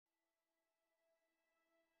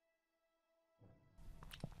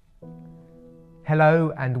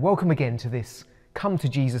Hello and welcome again to this Come to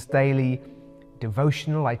Jesus Daily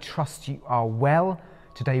devotional. I trust you are well.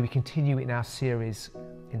 Today we continue in our series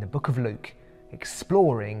in the book of Luke,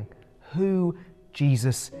 exploring who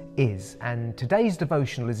Jesus is. And today's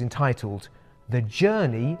devotional is entitled The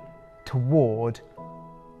Journey Toward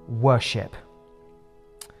Worship.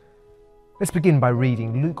 Let's begin by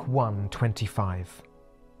reading Luke 1:25.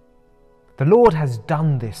 "The Lord has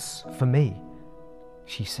done this for me,"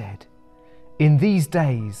 she said. "In these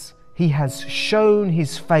days he has shown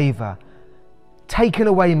his favour, taken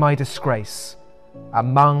away my disgrace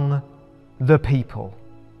among the people."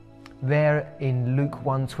 There in Luke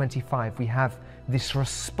 1:25 we have this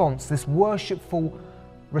response, this worshipful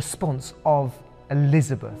response of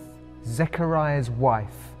Elizabeth, Zechariah's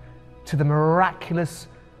wife, to the miraculous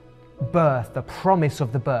birth, the promise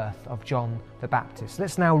of the birth of John the Baptist.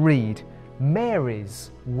 Let's now read Mary's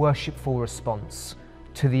worshipful response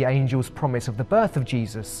to the angel's promise of the birth of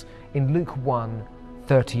Jesus in Luke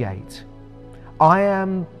 1:38. "I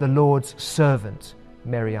am the Lord's servant,"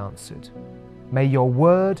 Mary answered. "May your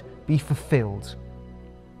word be fulfilled."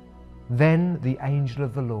 Then the angel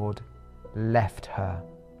of the Lord left her.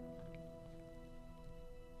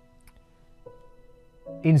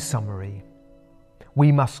 In summary,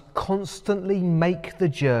 we must constantly make the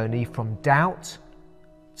journey from doubt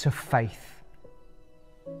to faith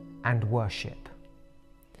and worship.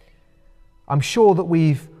 I'm sure that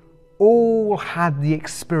we've all had the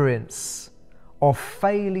experience of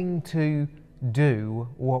failing to do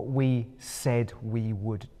what we said we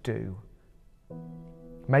would do.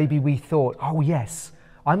 Maybe we thought, oh yes,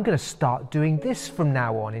 I'm going to start doing this from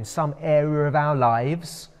now on in some area of our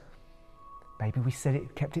lives. Maybe we said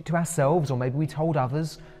it, kept it to ourselves, or maybe we told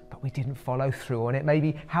others, but we didn't follow through on it.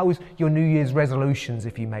 Maybe, how was your New Year's resolutions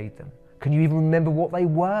if you made them? Can you even remember what they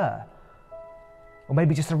were? Or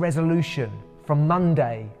maybe just a resolution from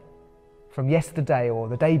Monday, from yesterday or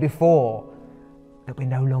the day before, that we're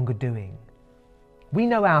no longer doing. We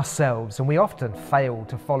know ourselves and we often fail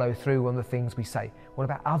to follow through on the things we say. What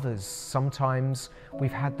about others? Sometimes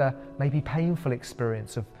we've had the maybe painful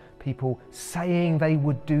experience of people saying they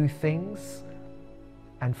would do things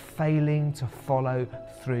and failing to follow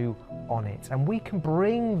through on it. And we can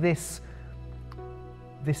bring this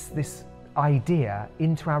idea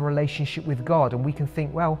into our relationship with God, and we can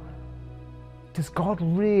think, well, does God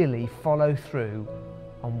really follow through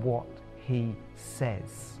on what he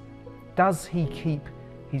says? Does he keep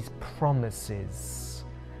his promises?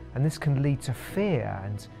 And this can lead to fear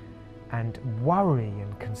and worry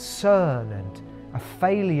and concern and a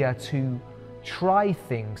failure to try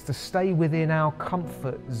things, to stay within our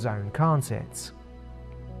comfort zone, can't it?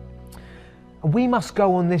 And we must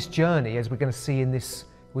go on this journey, as we're going to see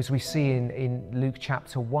as we see in Luke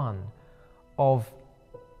chapter 1, of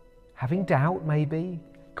having doubt, maybe,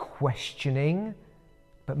 questioning,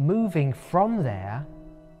 but moving from there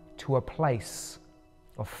to a place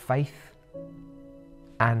of faith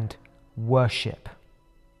and worship.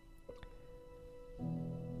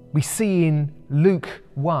 We see in Luke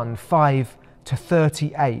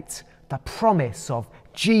 1:5-38 the promise of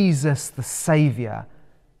Jesus the Saviour,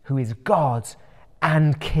 who is God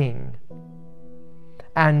and King.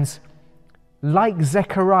 And like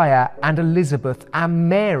Zechariah and Elizabeth and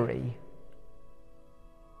Mary,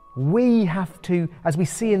 we have to, as we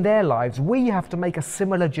see in their lives, we have to make a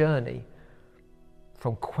similar journey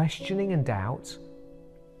from questioning and doubt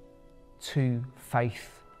to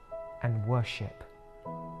faith and worship.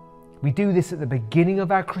 We do this at the beginning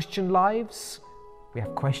of our Christian lives. We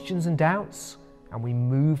have questions and doubts, and we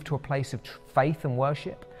move to a place of faith and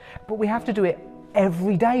worship. But we have to do it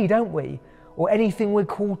every day, don't we? Or anything we're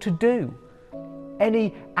called to do.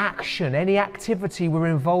 Any action, any activity we're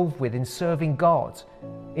involved with in serving God.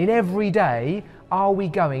 In every day, are we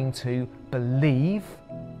going to believe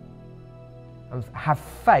and have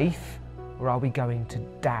faith, or are we going to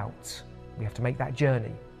doubt? We have to make that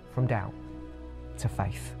journey from doubt to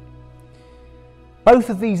faith. Both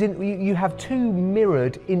of these, you have two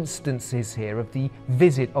mirrored instances here of the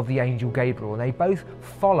visit of the angel Gabriel, and they both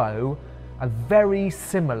follow a very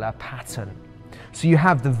similar pattern. So you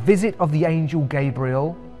have the visit of the angel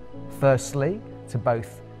Gabriel, firstly, to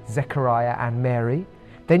both Zechariah and Mary.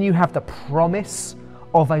 Then you have the promise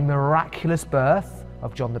of a miraculous birth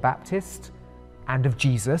of John the Baptist and of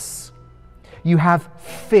Jesus. You have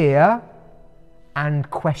fear and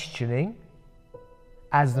questioning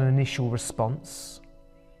as an initial response.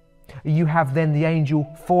 You have then the angel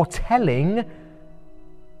foretelling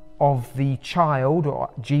of the child, or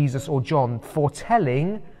Jesus or John,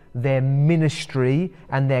 foretelling their ministry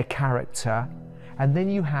and their character. And then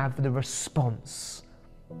you have the response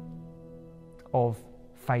of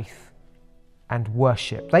faith and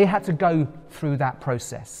worship. They had to go through that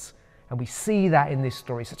process. And we see that in this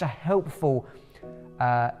story. Such a helpful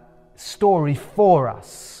story for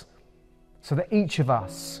us, so that each of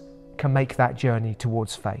us can make that journey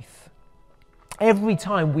towards faith. Every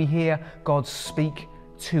time we hear God speak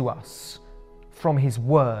to us from His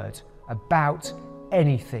Word about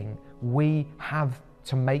anything, we have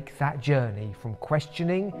to make that journey from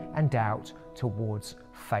questioning and doubt towards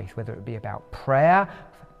faith, whether it be about prayer,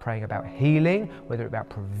 praying about healing, whether it be about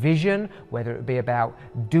provision, whether it be about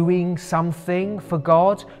doing something for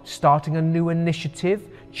God, starting a new initiative,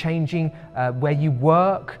 changing where you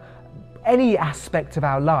work. Any aspect of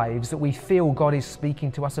our lives that we feel God is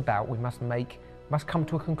speaking to us about, we must come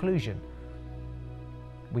to a conclusion.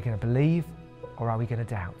 We're going to believe, or are we going to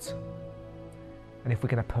doubt? And if we're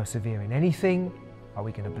going to persevere in anything, are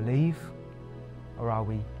we going to believe, or are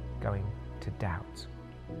we going to doubt?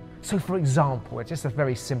 So for example, just a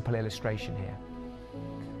very simple illustration here.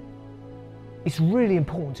 It's really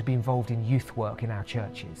important to be involved in youth work in our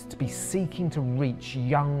churches, to be seeking to reach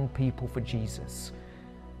young people for Jesus.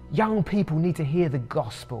 Young people need to hear the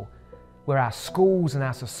gospel, where our schools and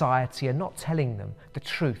our society are not telling them the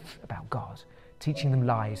truth about God, teaching them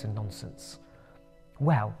lies and nonsense.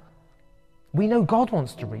 Well, we know God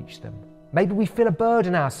wants to reach them. Maybe we feel a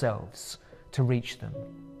burden ourselves to reach them.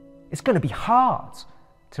 It's going to be hard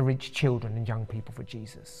to reach children and young people for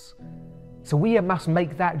Jesus. So we must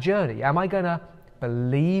make that journey. Am I going to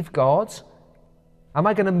believe God? Am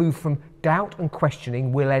I going to move from doubt and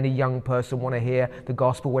questioning, will any young person want to hear the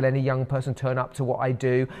gospel? Will any young person turn up to what I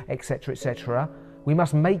do, etc., etc.? We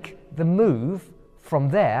must make the move from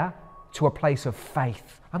there to a place of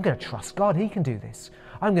faith. I'm going to trust God, He can do this.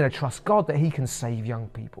 I'm going to trust God that He can save young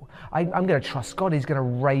people. I'm going to trust God He's going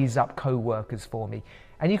to raise up co-workers for me.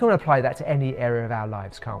 And you can apply that to any area of our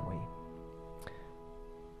lives, can't we?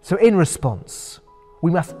 So in response,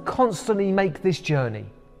 we must constantly make this journey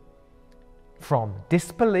from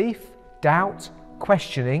disbelief, doubt,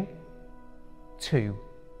 questioning, to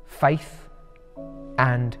faith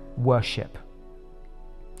and worship.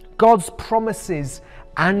 God's promises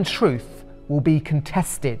and truth will be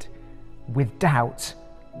contested with doubt,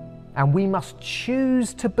 and we must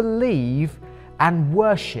choose to believe and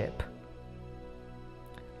worship.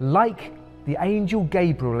 Like the angel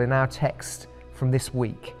Gabriel in our text from this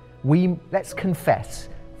week, let's confess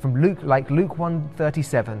from Luke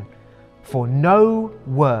 1:37, for no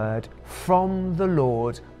word from the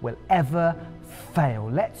Lord will ever fail.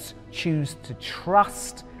 Let's choose to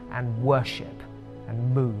trust and worship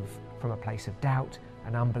and move from a place of doubt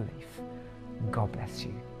and unbelief. God bless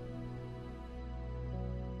you.